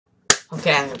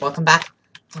Okay, welcome back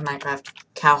to Minecraft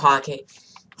Cow Hockey.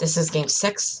 This is game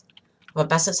 6 of a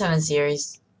best of 7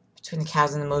 series between the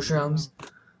cows and the mushrooms.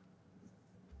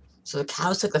 So the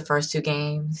cows took the first 2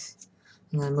 games,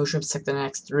 and the mushrooms took the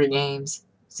next 3 games.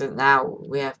 So now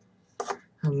we have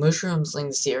the mushrooms leading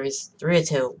the series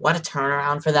 3-2. What a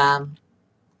turnaround for them.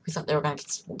 We thought they were going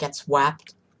to get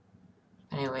swept.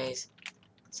 Anyways,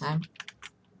 time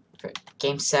for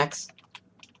game 6.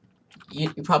 You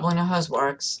probably know how this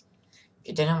works. If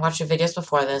you didn't watch the videos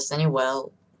before this, then you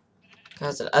will.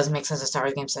 Because it doesn't make sense to start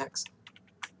with game 6.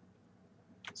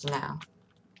 So now,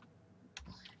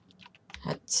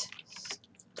 let's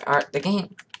start the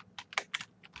game.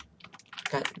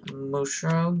 Got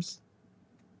mushrooms.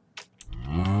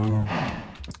 And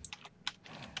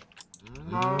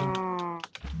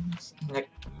the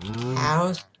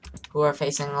cows who are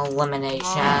facing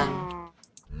elimination.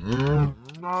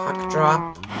 Puck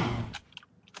drop.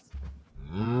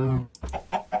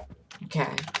 Okay.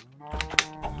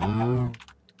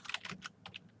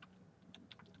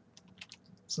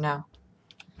 So now,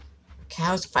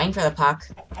 cows fighting for the puck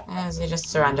as he just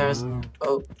surrenders.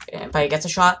 Oh, but he gets a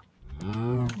shot.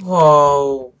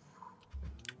 Whoa.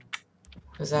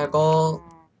 Was that a goal?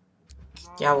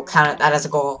 Yeah, we'll count that as a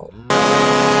goal.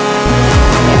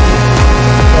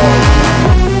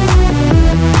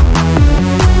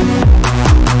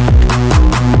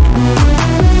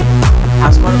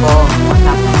 Cows scored a goal.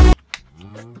 1-0.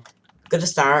 Good to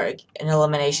start an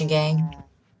elimination game.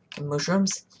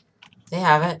 Mushrooms. They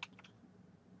have it.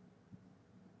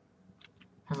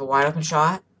 Have a wide open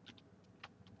shot.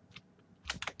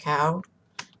 Cow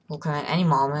will come at any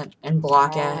moment and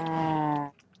block it.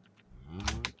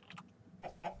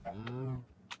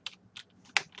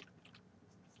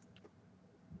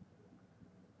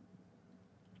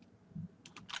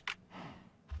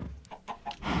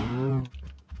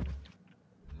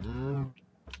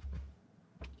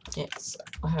 Yes,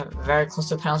 I have very close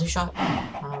to a penalty shot.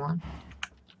 1-on-1.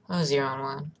 Oh,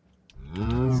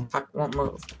 0-on-1. Puck won't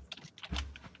move.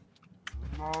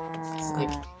 It's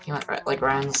like he went right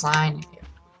around this line.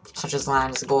 Touches the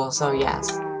line is a goal, so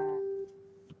yes.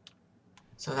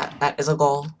 So that is a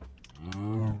goal.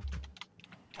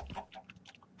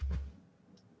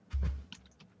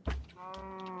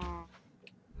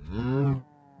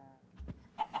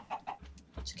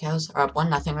 So cows are up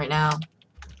 1-0 right now.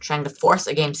 Trying to force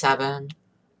a game 7.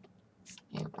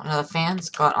 One of the fans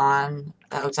got on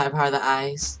the outside part of the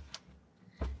ice.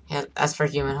 Yeah, as for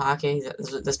human hockey,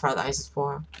 this part of the ice is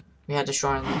for. We had to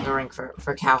shorten the rink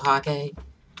for cow hockey.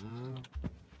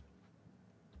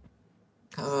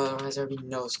 Because otherwise there would be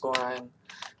no scoring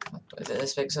with it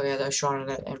this big, so we had to shorten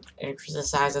it and increase the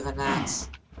size of the nets.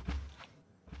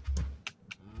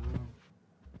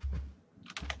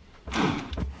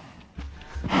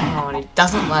 Oh, and he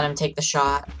doesn't let him take the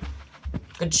shot.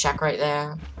 Good check right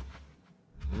there.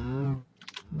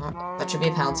 That should be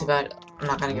a penalty, but I'm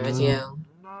not going to give it to you.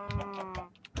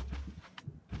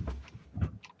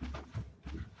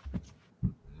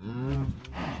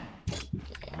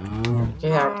 Okay,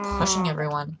 they're pushing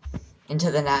everyone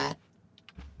into the net.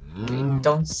 We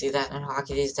don't see that in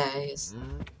hockey these days.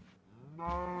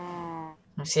 I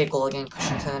see a goal again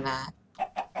pushing to the net.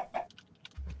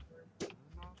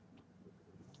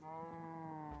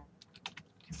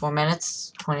 Okay, 4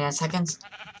 minutes, 29 seconds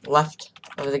left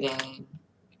of the game.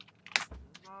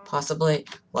 Possibly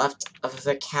left of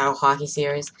the cow hockey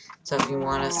series. So if you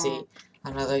want to see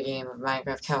another game of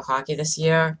Minecraft cow hockey this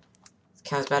year, the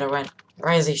cows better win.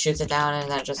 Right as he shoots it down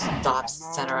and then it just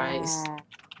stops center ice.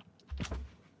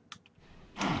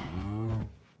 Oh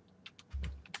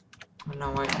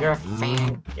no, what? You're a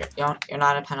fan. You're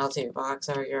not a penalty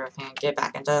boxer. You're a fan. Get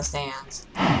back into the stands.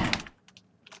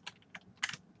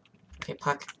 Okay,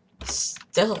 puck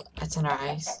still at center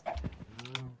ice.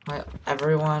 Well,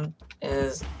 everyone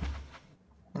is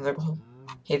in the goal.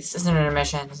 Hey, this isn't an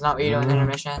intermission. It's not what you do in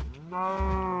intermission.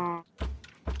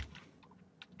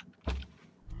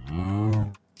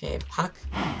 Okay, puck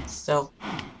still.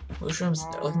 Mushrooms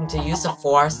are looking to use the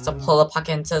force to pull the puck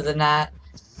into the net.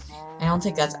 I don't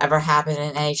think that's ever happened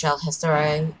in NHL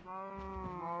history.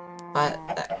 But,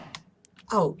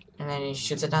 oh, and then he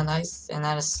shoots it down the ice, and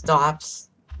then it stops.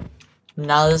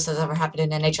 None of this has ever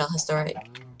happened in NHL history.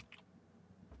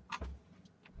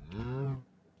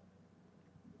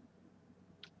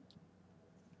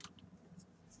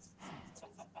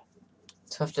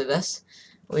 So after this,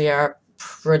 we are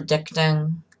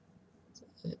predicting.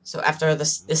 So after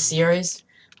this series,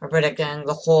 we're predicting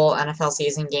the whole NFL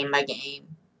season game by game,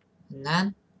 and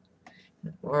then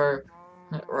we're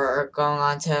going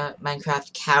on to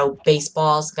Minecraft Cow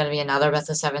Baseball. It's gonna be another best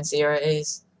of 7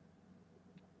 series.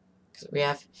 We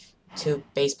have 2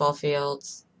 baseball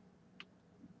fields.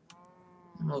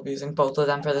 And we'll be using both of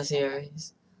them for the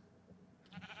series.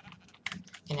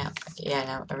 You know, yeah,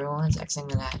 now everyone's Xing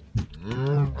the net.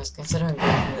 I was considering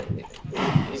going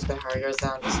to use the Harriers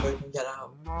down just so we can get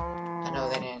out. I know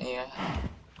they didn't either.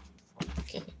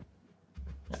 Okay.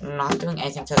 I'm not doing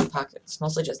anything to the puck. It's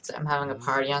mostly just I'm having a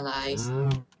party on the ice.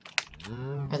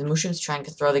 Are the Mushrooms trying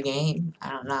to throw the game? I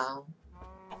don't know.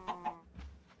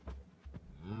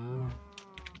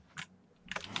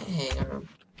 Hey,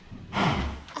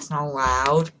 that's not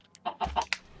loud.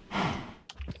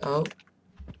 Oh.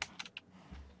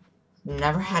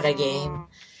 Never had a game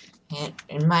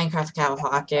in Minecraft Cow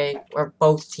Hockey where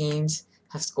both teams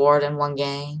have scored in one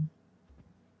game.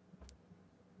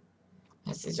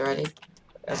 Yes, he's ready.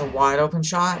 There's a wide open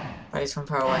shot, but he's from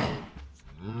far away.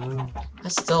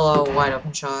 That's still a wide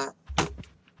open shot.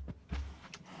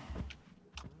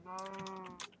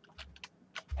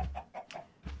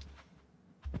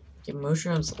 The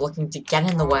Mushrooms looking to get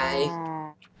in the way.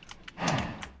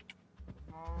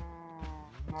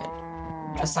 Okay.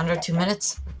 Just under 2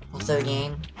 minutes left of the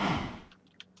game.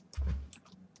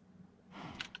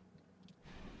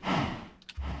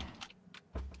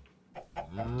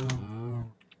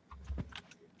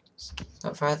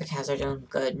 So far, the Cavs are doing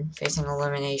good, facing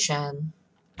elimination.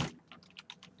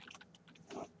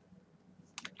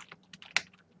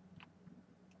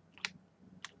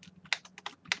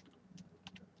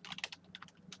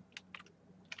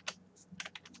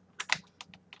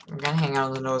 We're gonna hang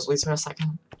out in the nosebleeds for a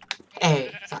second.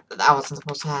 Hey, that wasn't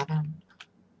supposed to happen.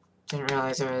 Didn't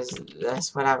realize there was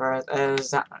this, whatever. It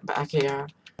was back here.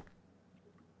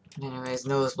 Anyways,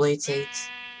 nosebleed seats.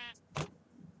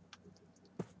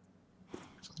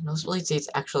 Nosebleed seats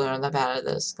actually aren't that bad at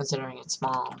this, considering it's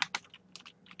small.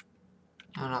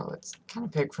 I don't know, it's kind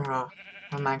of big for a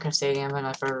Minecraft stadium, but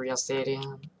not for a real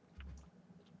stadium.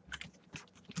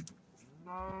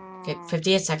 Okay,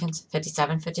 58 seconds,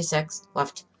 57, 56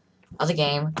 left of the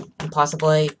game, and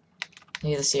possibly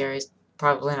maybe the series.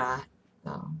 Probably not,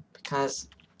 though, because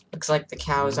looks like the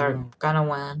Cows are gonna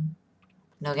win.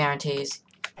 No guarantees.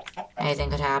 Anything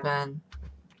could happen.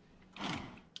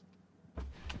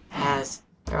 As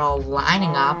they're all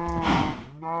lining up.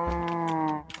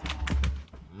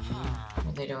 What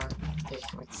are they doing? They're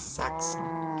having sex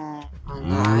on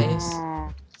the ice.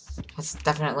 That's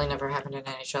definitely never happened in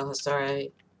NHL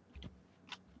history.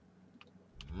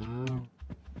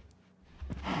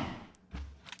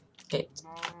 Okay,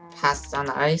 passed on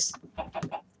the ice.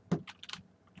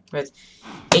 With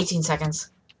 18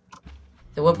 seconds.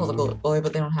 They will pull the goalie,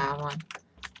 but they don't have one.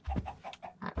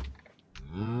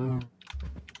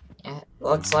 Yeah,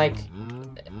 looks like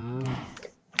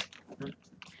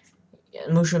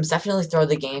Mushrooms definitely throw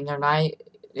the game. They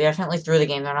definitely threw the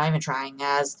game. They're not even trying.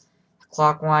 As the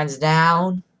clock winds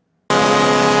down.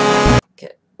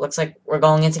 Okay, looks like we're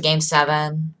going into Game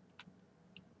 7.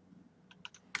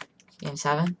 Game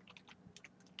 7.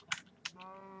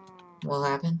 What will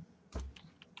happen?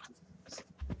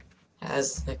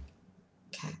 As the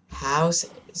Cows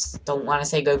don't want to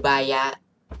say goodbye yet.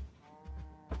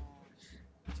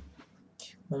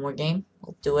 One more game.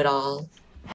 We'll do it all.